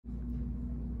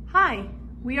Hi,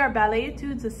 we are Ballet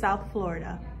Etudes of South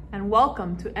Florida, and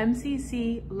welcome to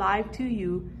MCC Live to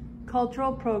You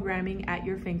Cultural Programming at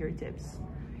Your Fingertips.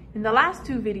 In the last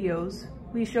two videos,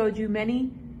 we showed you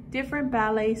many different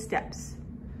ballet steps.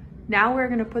 Now we're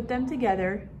going to put them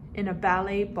together in a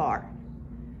ballet bar.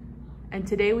 And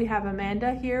today we have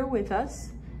Amanda here with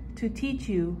us to teach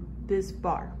you this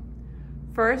bar.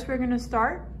 First, we're going to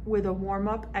start with a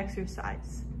warm-up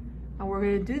exercise. And we're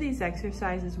going to do these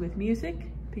exercises with music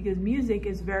because music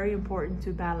is very important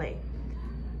to ballet.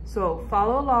 So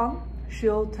follow along.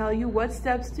 She'll tell you what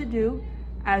steps to do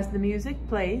as the music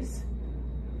plays,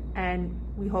 and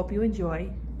we hope you enjoy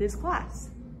this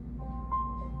class.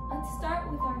 Let's start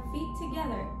with our feet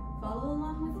together. Follow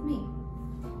along with me.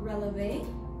 Releve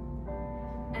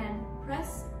and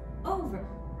press over.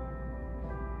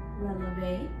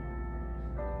 Releve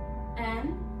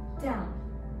and down.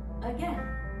 Again.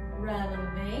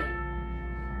 Releve,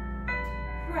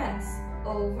 press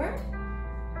over,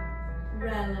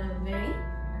 releve,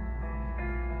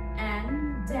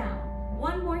 and down.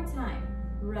 One more time.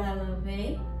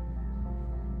 Releve,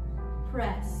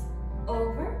 press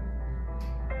over,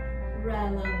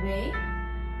 releve,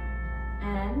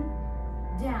 and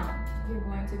down. You're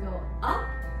going to go up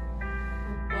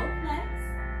with both legs,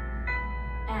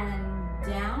 and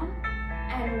down,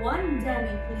 and one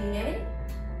demi-plie,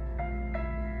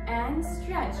 and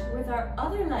stretch with our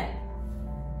other leg.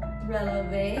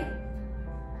 Releve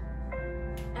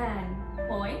and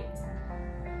point,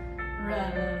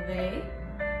 releve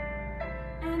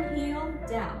and heel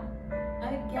down.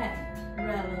 Again,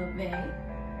 releve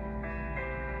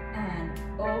and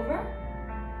over,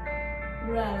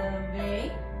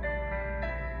 releve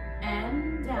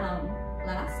and down.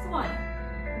 Last one,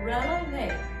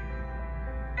 releve,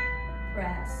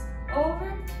 press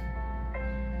over,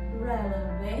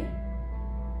 releve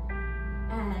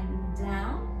and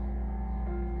down,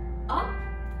 up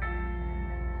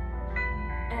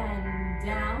and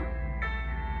down,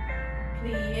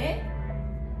 plie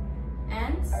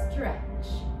and stretch.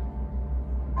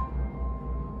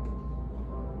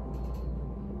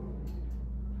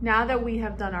 Now that we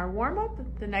have done our warm-up,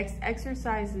 the next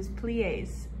exercise is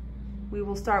plies. We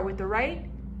will start with the right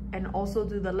and also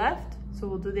do the left, so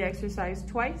we'll do the exercise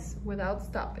twice without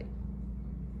stopping.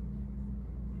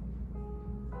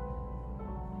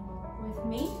 With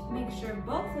me, make sure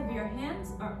both of your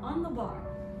hands are on the bar.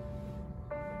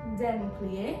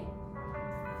 Demi-plie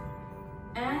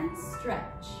and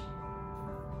stretch.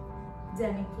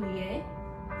 Demi-plie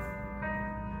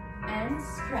and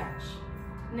stretch.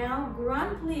 Now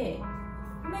grand plie.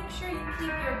 Make sure you keep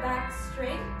your back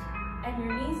straight and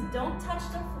your knees don't touch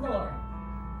the floor.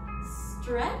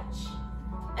 Stretch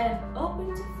and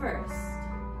open to first.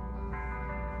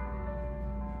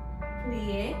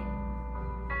 Plie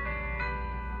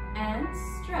and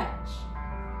stretch.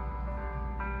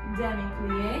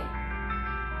 Demi-plie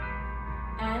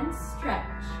and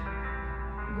stretch.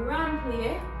 Grand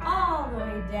plie all the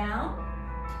way down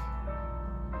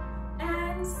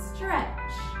and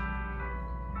stretch.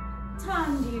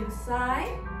 Tendu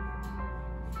side.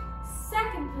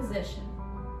 Second position.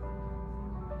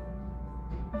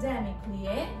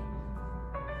 Demi-plie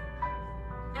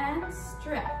and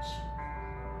stretch.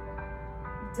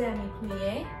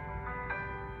 Demi-plie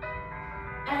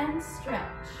and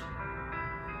stretch.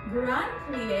 Grand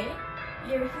plie,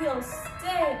 your heels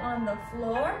stay on the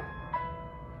floor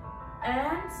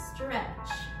and stretch.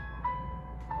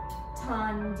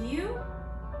 Tendu,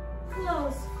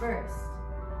 close first.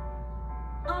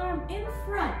 Arm in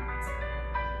front,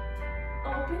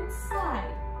 open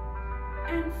side,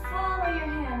 and follow your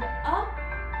hand up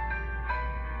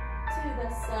to the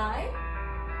side,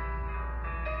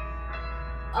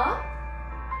 up,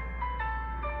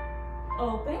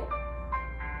 open,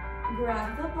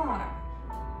 grab the bar,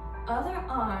 other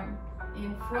arm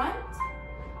in front,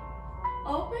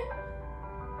 open,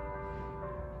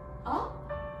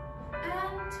 up,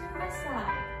 and to the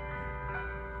side,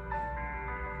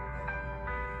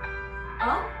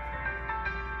 up,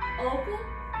 open,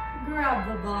 grab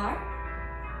the bar,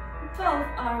 both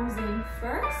arms in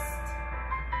first,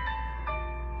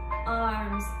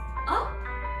 arms up,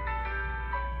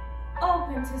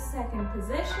 open to second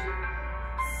position,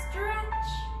 stretch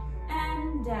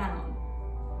and down.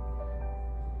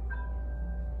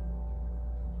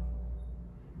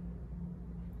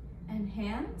 And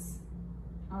hands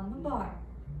on the bar.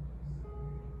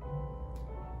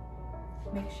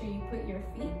 Make sure you put your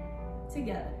feet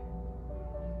together.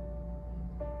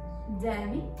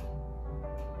 Demi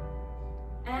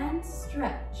and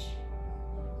stretch.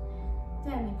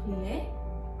 Demi-plie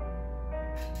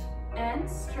and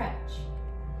stretch.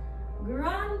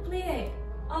 Grand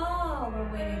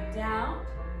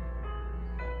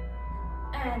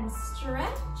and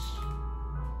stretch.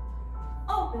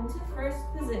 Open to first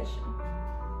position.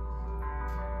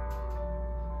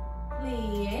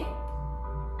 Plie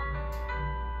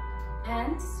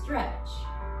and stretch.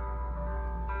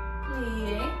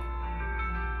 Plie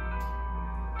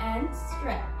and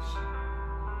stretch.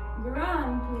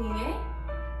 Grand plie,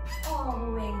 all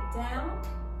the way down.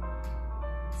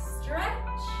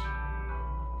 Stretch.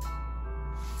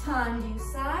 Tendu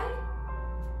side.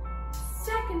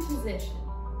 Second position.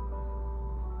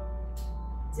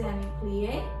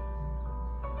 Demi-plie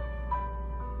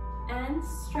and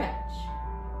stretch.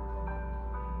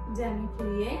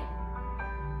 Demi-plie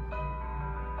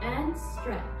and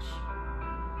stretch.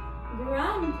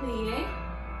 Grand plie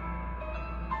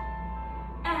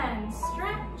and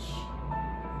stretch.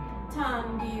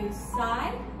 Tendu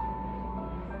side.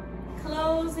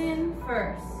 Close in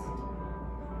first.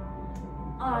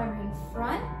 Arm in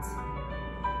front.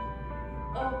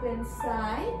 Open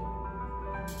side.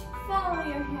 Follow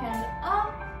your hand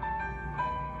up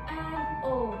and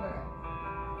over.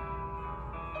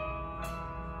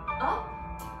 Up.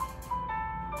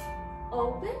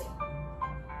 Open.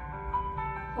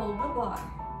 Hold the bar.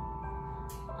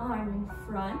 Arm in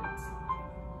front.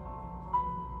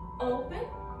 Open.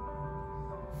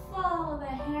 Follow the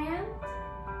hand.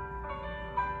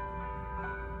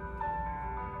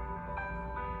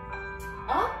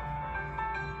 Up.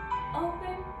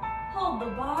 Open. Hold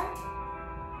the bar.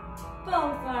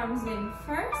 Both arms in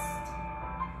first.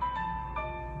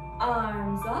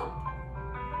 Arms up.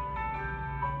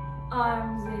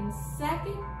 Arms in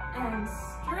second. And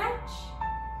stretch.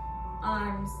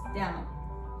 Arms down.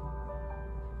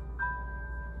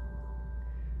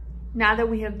 Now that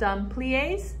we have done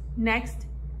pliés, next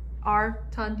are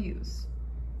tendus.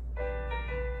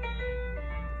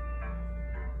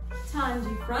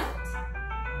 Tendu front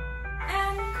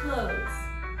and close.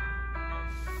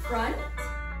 Front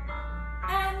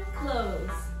and close.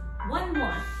 One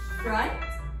more. Front.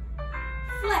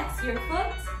 Flex your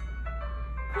foot.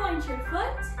 Point your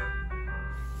foot.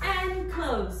 And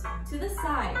close to the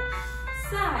side.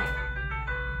 Side.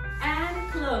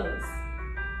 And close.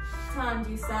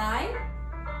 Tendu side.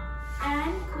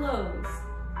 And close.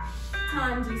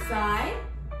 Tendu side.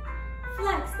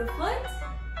 Flex the foot.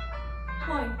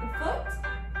 Point the foot.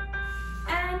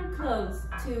 And close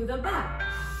to the back.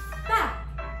 Back.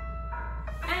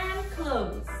 And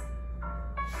close.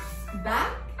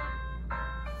 Back.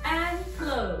 And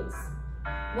close.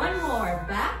 One more.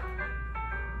 Back.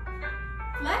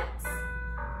 Flex.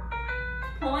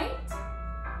 Point.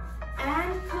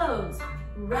 And close.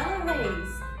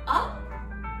 Relevés. Up.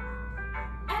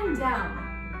 And down.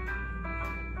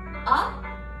 Up.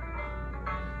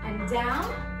 And down.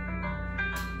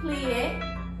 Plie.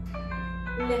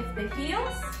 Lift the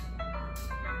heels.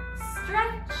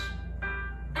 Stretch.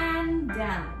 And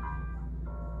down.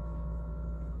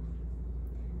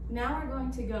 Now we're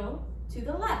going to go to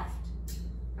the left.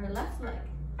 Our left leg.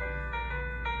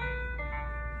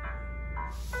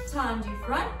 Tendu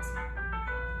front.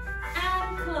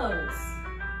 And close.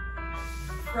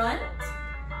 Front.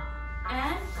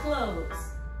 And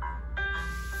close.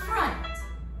 Front.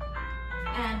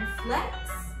 And flex.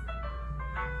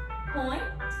 Point.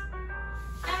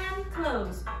 And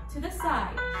close to the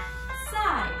side.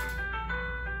 Side.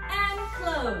 And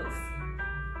close.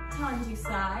 Tendu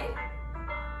side.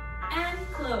 And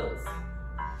close.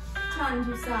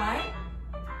 Tendu side.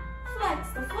 Flex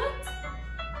the foot.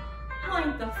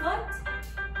 Point the foot.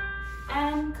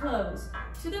 And close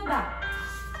to the back.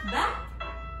 Back.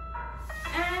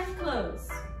 And close.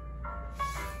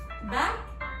 Back.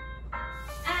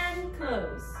 And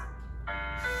close.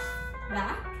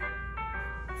 Back.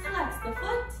 Flex the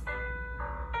foot.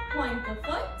 Point the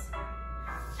foot.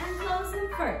 And close in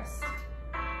first.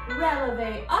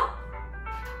 Releve up.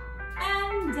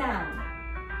 And down.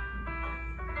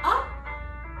 Up.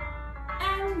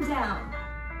 And down.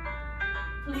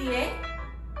 Plie.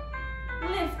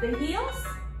 Lift the heels.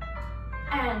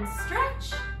 And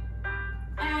stretch.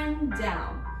 And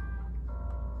down.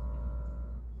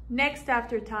 Next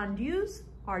after tendus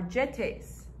are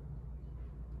jetés.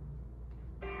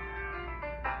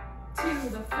 To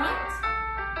the front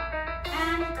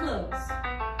and close.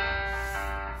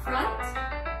 Front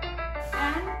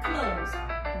and close.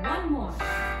 One more.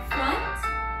 Front,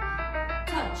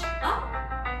 touch up,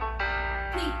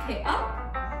 pique up,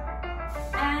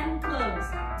 and close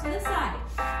to the side.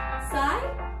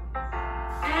 Side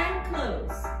and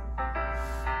close.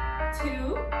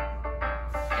 Two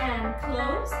and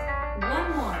close. One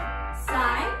more.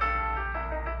 Side,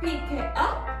 pique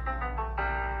up,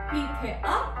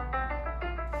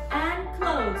 and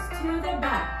close to the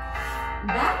back.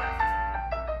 Back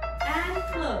and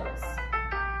close.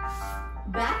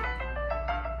 Back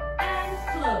and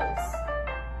close.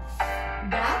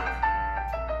 Back,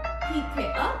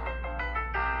 pique up,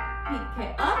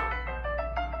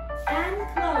 and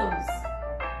close.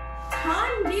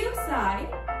 Tendu side,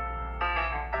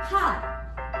 pas,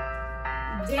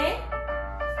 de,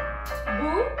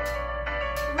 bout,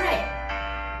 re.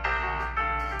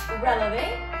 Releve,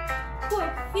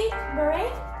 foot, feet, barre,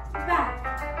 back,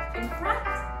 in front,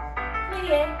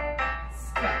 plie,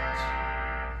 stretch.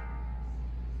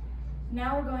 Now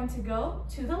we're going to go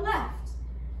to the left.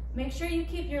 Make sure you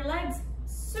keep your legs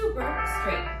super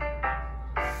straight.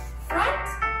 Front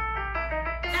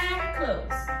and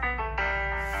close.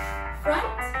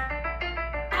 Front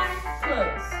and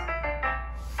close.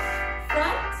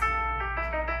 Front,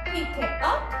 pique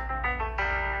up,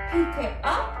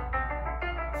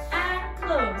 and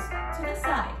close to the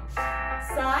side.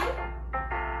 Side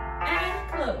and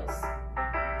close.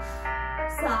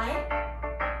 Side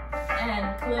and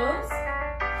close.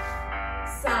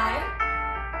 Side,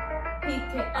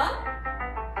 pique up,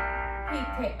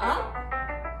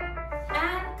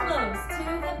 and close to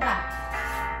the back.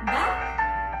 Back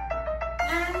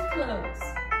and close.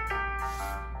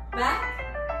 Back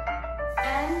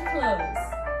and close.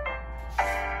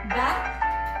 Back,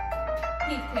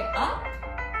 pique up,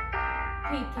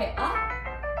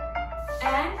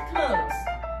 and close.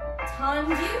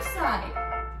 Tendu side.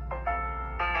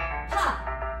 Pas,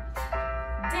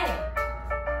 de,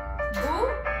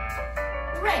 bout,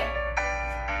 re.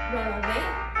 Releve,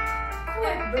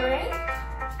 quick break.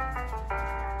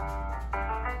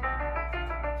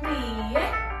 Plie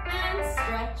and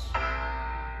stretch.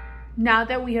 Now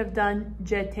that we have done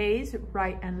jetés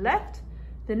right and left,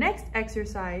 the next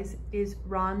exercise is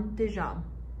rond de jambe.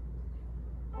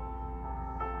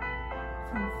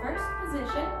 From first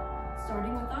position,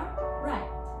 starting with our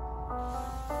right.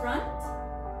 Front,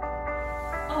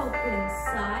 open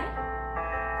side,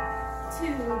 to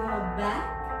the back,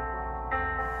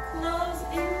 close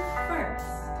in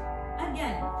first.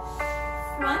 Again,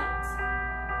 front,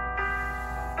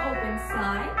 open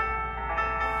side,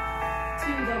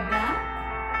 to the back,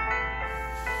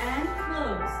 and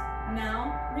close. Now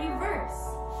reverse.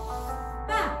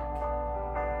 Back,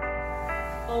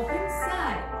 open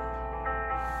side,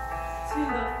 to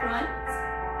the front,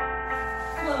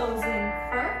 closing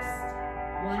first.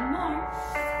 One more.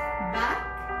 Back,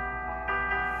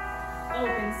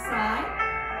 open side,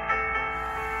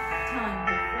 turn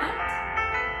the front,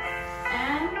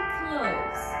 and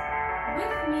close.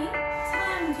 With me,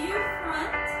 tendu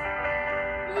front,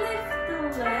 lift the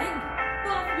leg,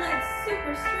 both legs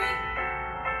super straight,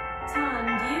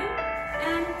 tendu,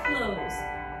 and close.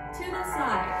 To the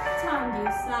side, tendu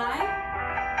side,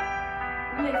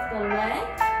 lift the leg,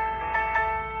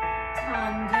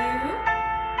 tendu,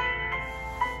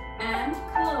 and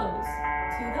close.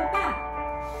 To the back.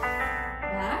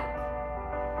 Back,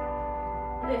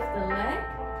 lift the leg,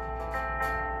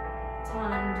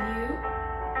 tendu,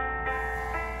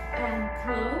 and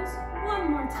close. One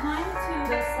more time to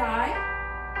the side.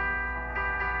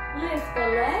 Lift the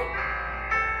leg,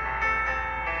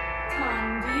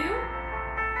 tendu,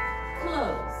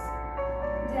 close.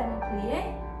 Demi-plie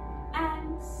and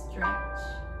stretch.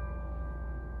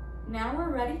 Now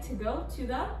we're ready to go to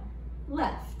the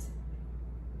left.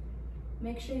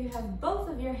 Make sure you have both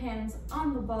of your hands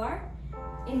on the bar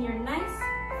in your nice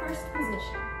first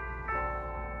position.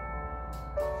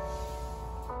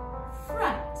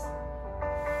 Front,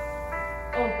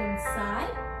 open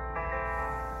side,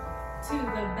 to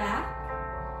the back,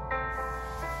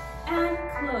 and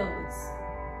close.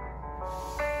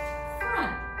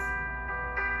 Front,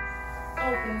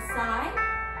 open side,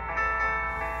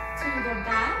 to the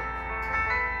back,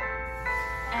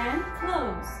 and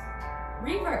close.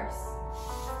 Reverse.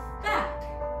 Back,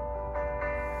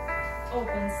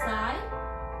 open side,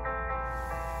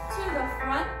 to the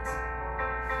front,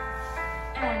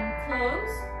 and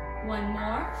close. One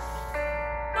more.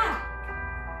 Back,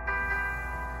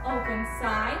 open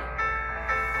side,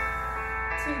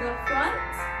 to the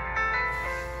front,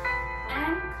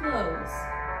 and close.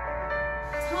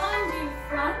 Tendu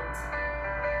front,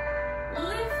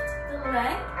 lift the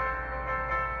leg,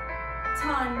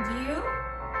 tendu,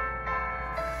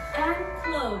 and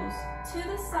close. To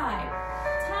the side,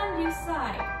 tendu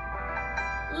side,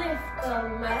 lift the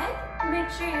leg, make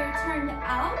sure you're turned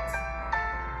out,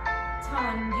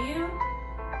 tendu,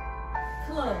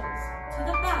 close. To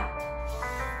the back,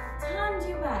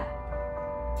 tendu back,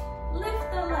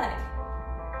 lift the leg,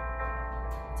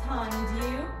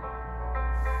 tendu,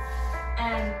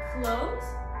 and close.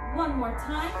 One more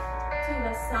time, to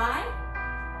the side,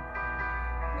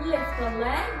 lift the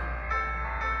leg,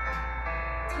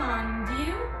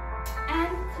 tendu,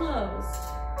 and close.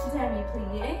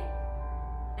 Demi-plie,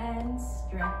 and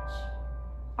stretch.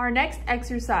 Our next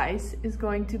exercise is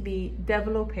going to be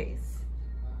développés.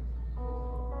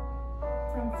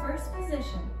 From first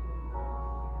position,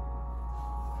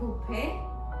 coupe,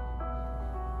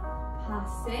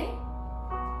 passe,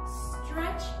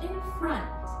 stretch in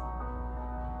front,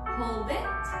 hold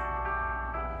it,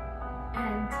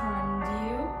 and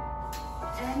tendu,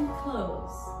 and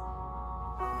close.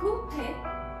 Coupe,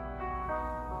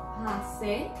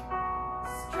 passe,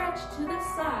 stretch to the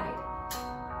side,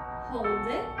 hold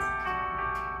it,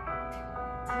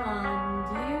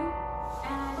 tendu,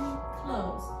 and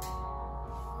close.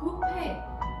 Coupe,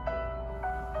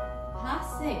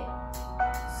 passe,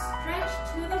 stretch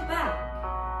to the back,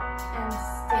 and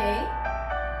stay,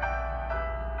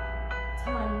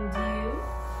 tendu,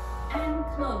 and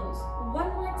close.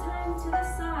 One more time to the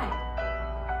side.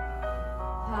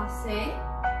 Passe,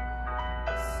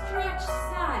 stretch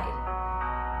side,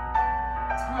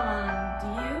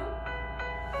 tendu,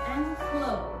 and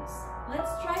close.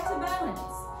 Let's try to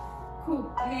balance.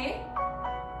 Coupe,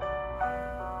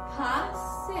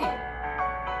 passe.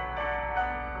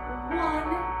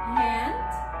 One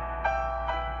hand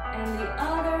and the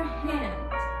other hand.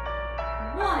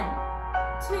 1,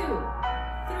 2,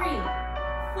 3,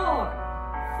 4,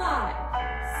 5,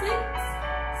 6,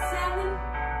 7,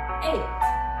 8.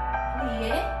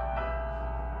 Plie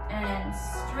and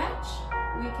stretch.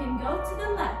 We can go to the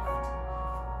left.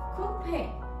 Coupe,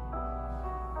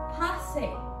 passe,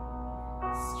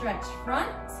 stretch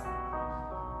front,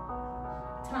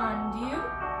 tendu,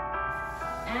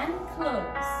 and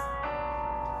close.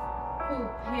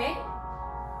 Coupe,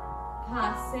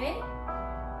 passe,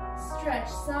 stretch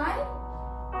side,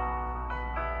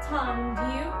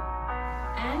 tendu,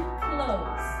 and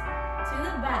close. To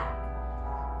the back.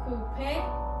 Coupe,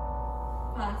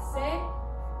 passe,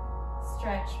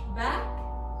 stretch back,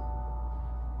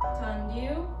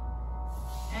 tendu,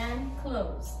 and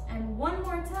close. And one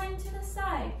more time to the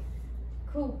side.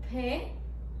 Coupe,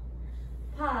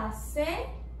 passe,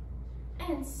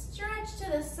 and stretch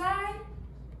to the side,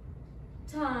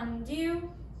 tendu,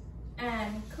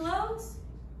 and close.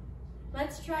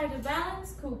 Let's try to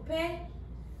balance. Coupe,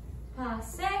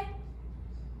 passe,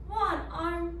 one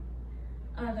arm,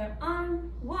 other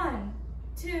arm. 1,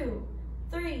 2,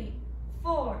 3,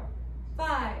 4,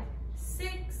 5,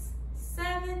 6,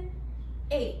 7,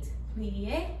 8.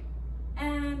 Plie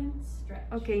and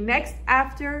stretch. Okay, next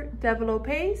after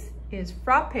développés is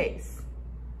frappés.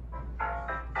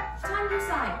 Tendu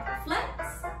side,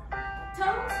 flex,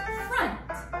 toes,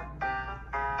 front.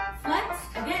 Flex,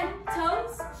 again,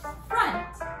 toes,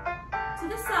 front. To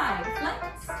the side,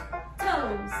 flex,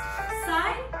 toes,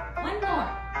 side. One more.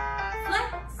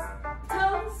 Flex,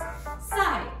 toes,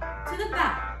 side. To the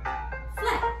back.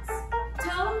 Flex,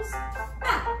 toes,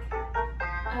 back.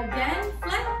 Again,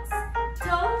 flex,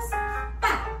 toes,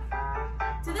 back.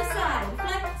 To the side,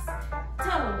 flex,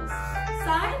 toes,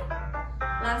 side.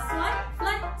 Last one,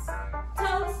 flex,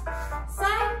 toes,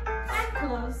 side, and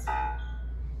close.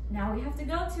 Now we have to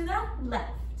go to the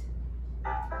left.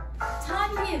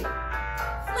 Tendu,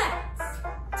 flex,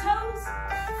 toes,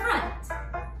 front.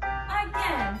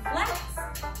 Again, flex,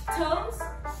 toes,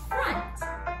 front.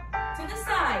 To the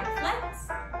side, flex,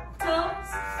 toes,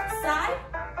 side.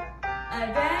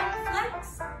 Again,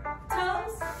 flex,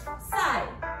 toes, side.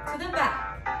 To the back.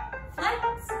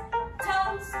 Flex,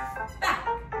 toes, back.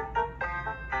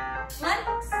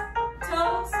 Flex,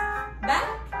 toes, back.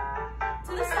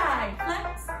 To the side.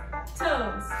 Flex,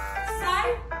 toes,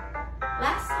 side.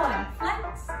 Last one.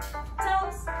 Flex,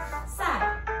 toes, side.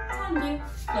 Tendu,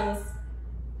 close.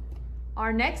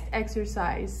 Our next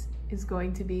exercise is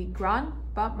going to be grand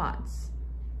battements.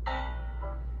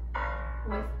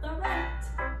 With the right.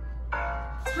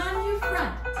 Tendu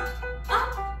front,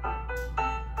 up,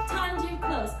 tendu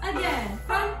close. Again,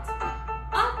 front,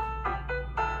 up,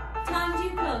 tendu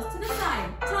close. To the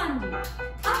side, tendu,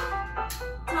 up,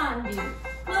 tendu,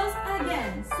 close.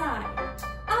 Again, side,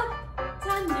 up,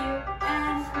 tendu,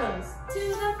 and close. To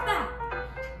the back,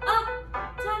 up,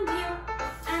 tendu,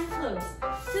 and close.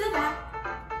 To the back,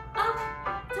 up,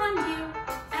 tendu,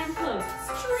 and close.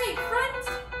 Straight front,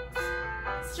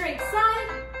 straight side,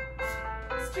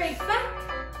 straight back,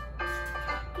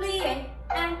 plie,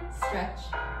 and stretch.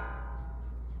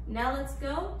 Now let's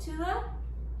go to the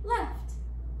left.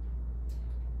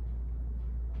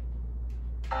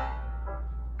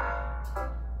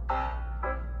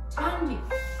 Tendu,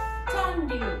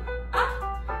 tendu, up,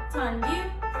 tendu,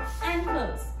 and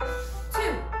close. 2,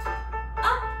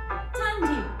 up,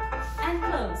 tendu, and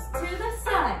close. To the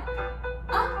side,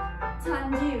 up,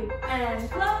 tendu, and and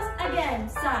close. Again,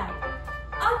 side.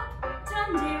 Up,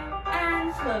 tendu,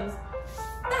 and close.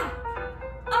 Back,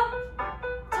 up,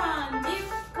 tendu,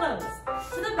 close.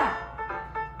 To the back.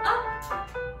 Up,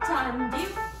 tendu,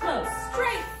 close.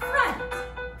 Straight front.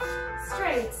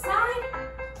 Straight side.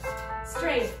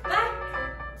 Straight back.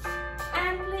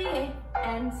 And plie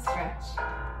and stretch.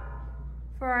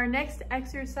 For our next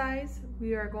exercise,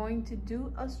 we are going to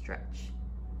do a stretch.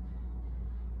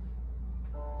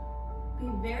 Be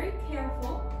very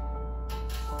careful.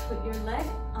 Put your leg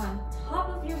on top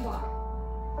of your bar.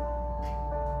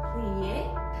 Plie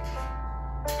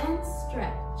and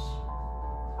stretch.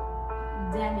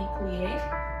 Demi-plie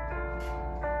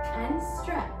and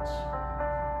stretch.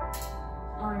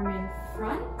 Arm in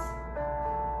front.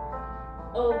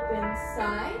 Open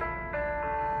side.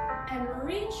 And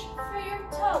reach for your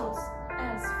toes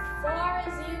as far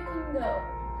as you can go.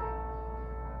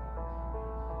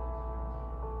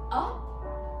 Up,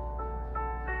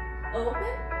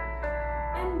 open,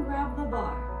 and grab the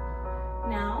bar.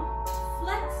 Now,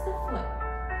 flex the foot.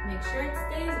 Make sure it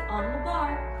stays on the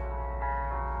bar.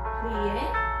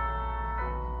 Plie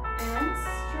and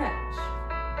stretch.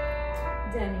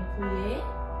 Demi-plie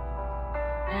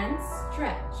and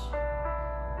stretch.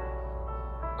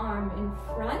 Arm in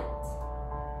front,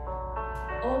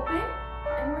 open,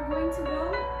 and we're going to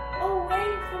go away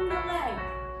from the leg.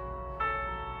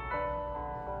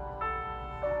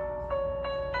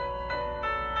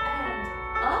 And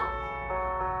up,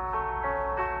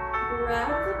 grab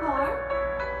the bar.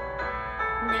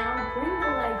 Now bring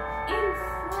the leg in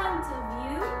front of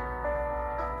you,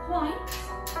 point,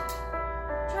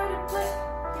 try to put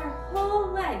your whole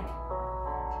leg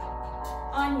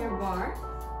on your bar.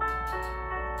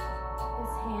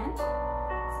 Hand is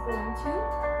going to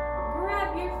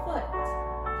grab your foot,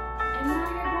 and now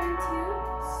you're going to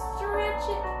stretch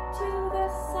it to the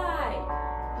side.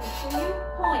 Make sure you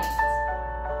point.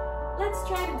 Let's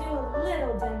try to do a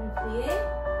little demi-plie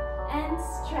and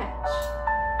stretch.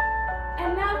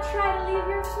 And now try to leave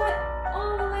your foot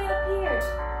all the way up here.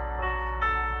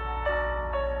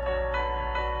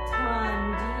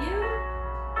 Tendu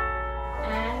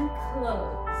and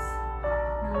close.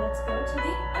 Now let's go to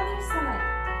the other side.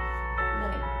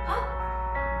 Leg up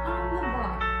on the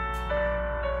bar.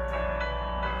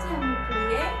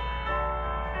 Demi-plie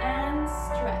and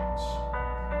stretch.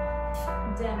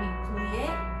 Demi-plie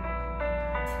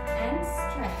and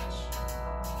stretch.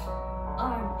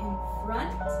 Arm in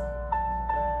front.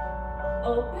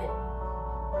 Open.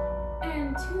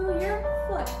 And to your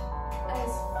foot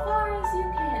as far as you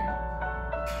can.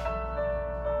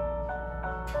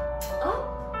 Up.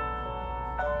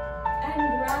 And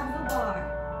grab the bar.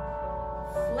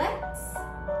 Flex,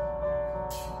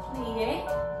 plie,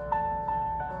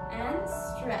 and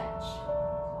stretch.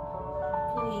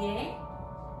 Plie,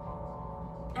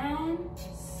 and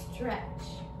stretch.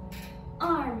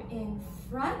 Arm in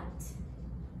front,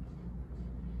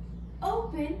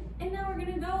 open, and now we're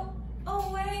going to go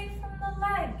away from the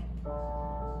leg.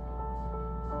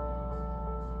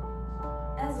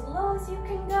 As low as you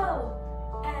can go.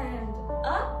 And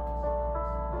up.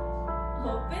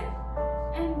 Open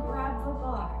and grab the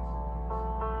bar.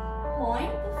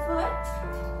 Point the foot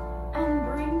and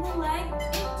bring the leg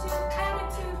into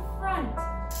attitude front.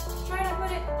 Try to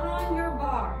put it on your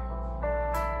bar.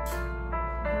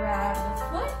 Grab the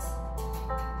foot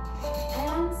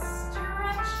and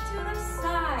stretch to the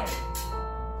side.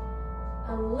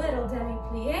 A little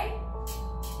demi-plie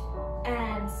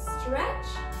and stretch.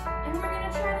 And we're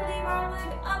going to try to leave our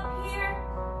leg up here.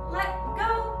 Let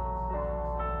go.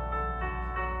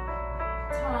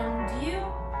 Tendu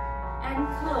and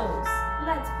close.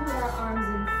 Let's put our arms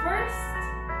in first.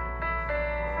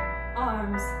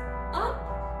 Arms up.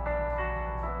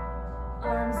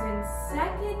 Arms in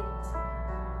second.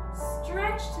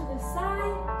 Stretch to the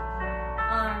side.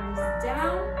 Arms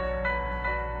down.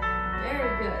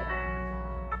 Very good.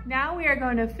 Now we are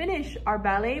going to finish our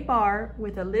ballet bar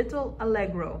with a little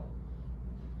allegro.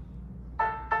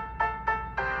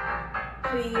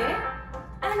 Plie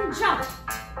and jump.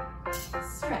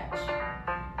 Stretch.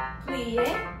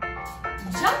 Plie,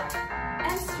 jump,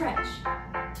 and stretch.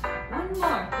 One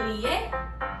more. Plie,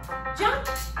 jump,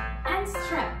 and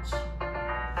stretch.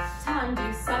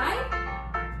 Tendu side.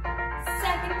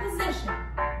 Second position.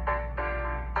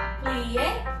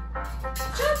 Plie,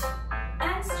 jump,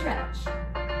 and stretch.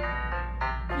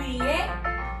 Plie,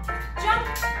 jump,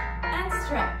 and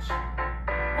stretch.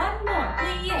 One more.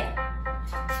 Plie,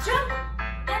 jump,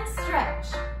 and stretch.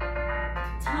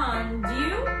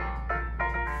 Tendu,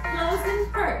 close in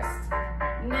first.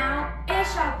 Now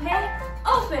échappé,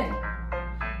 open,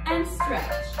 and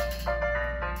stretch.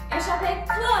 Échappé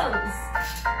close.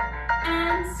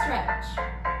 And stretch.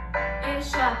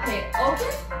 Échappé,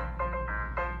 open.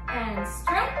 And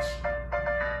stretch.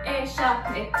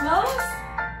 Échappé, close.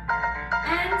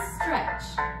 And stretch.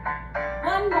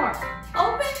 One more.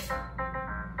 Open.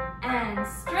 And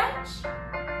stretch.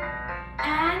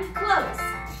 And close.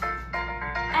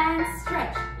 And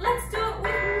stretch. Let's do it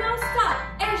with no stop.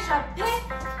 Échappé,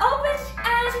 open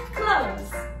and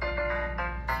close.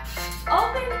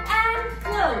 Open and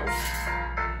close.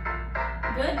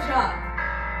 Good job.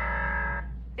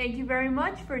 Thank you very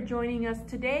much for joining us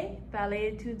today,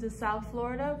 Ballet Etudes of South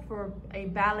Florida, for a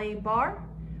ballet bar.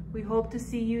 We hope to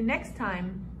see you next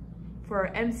time for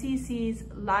MCC's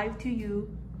Live to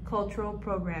You cultural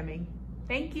programming.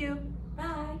 Thank you.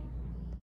 Bye.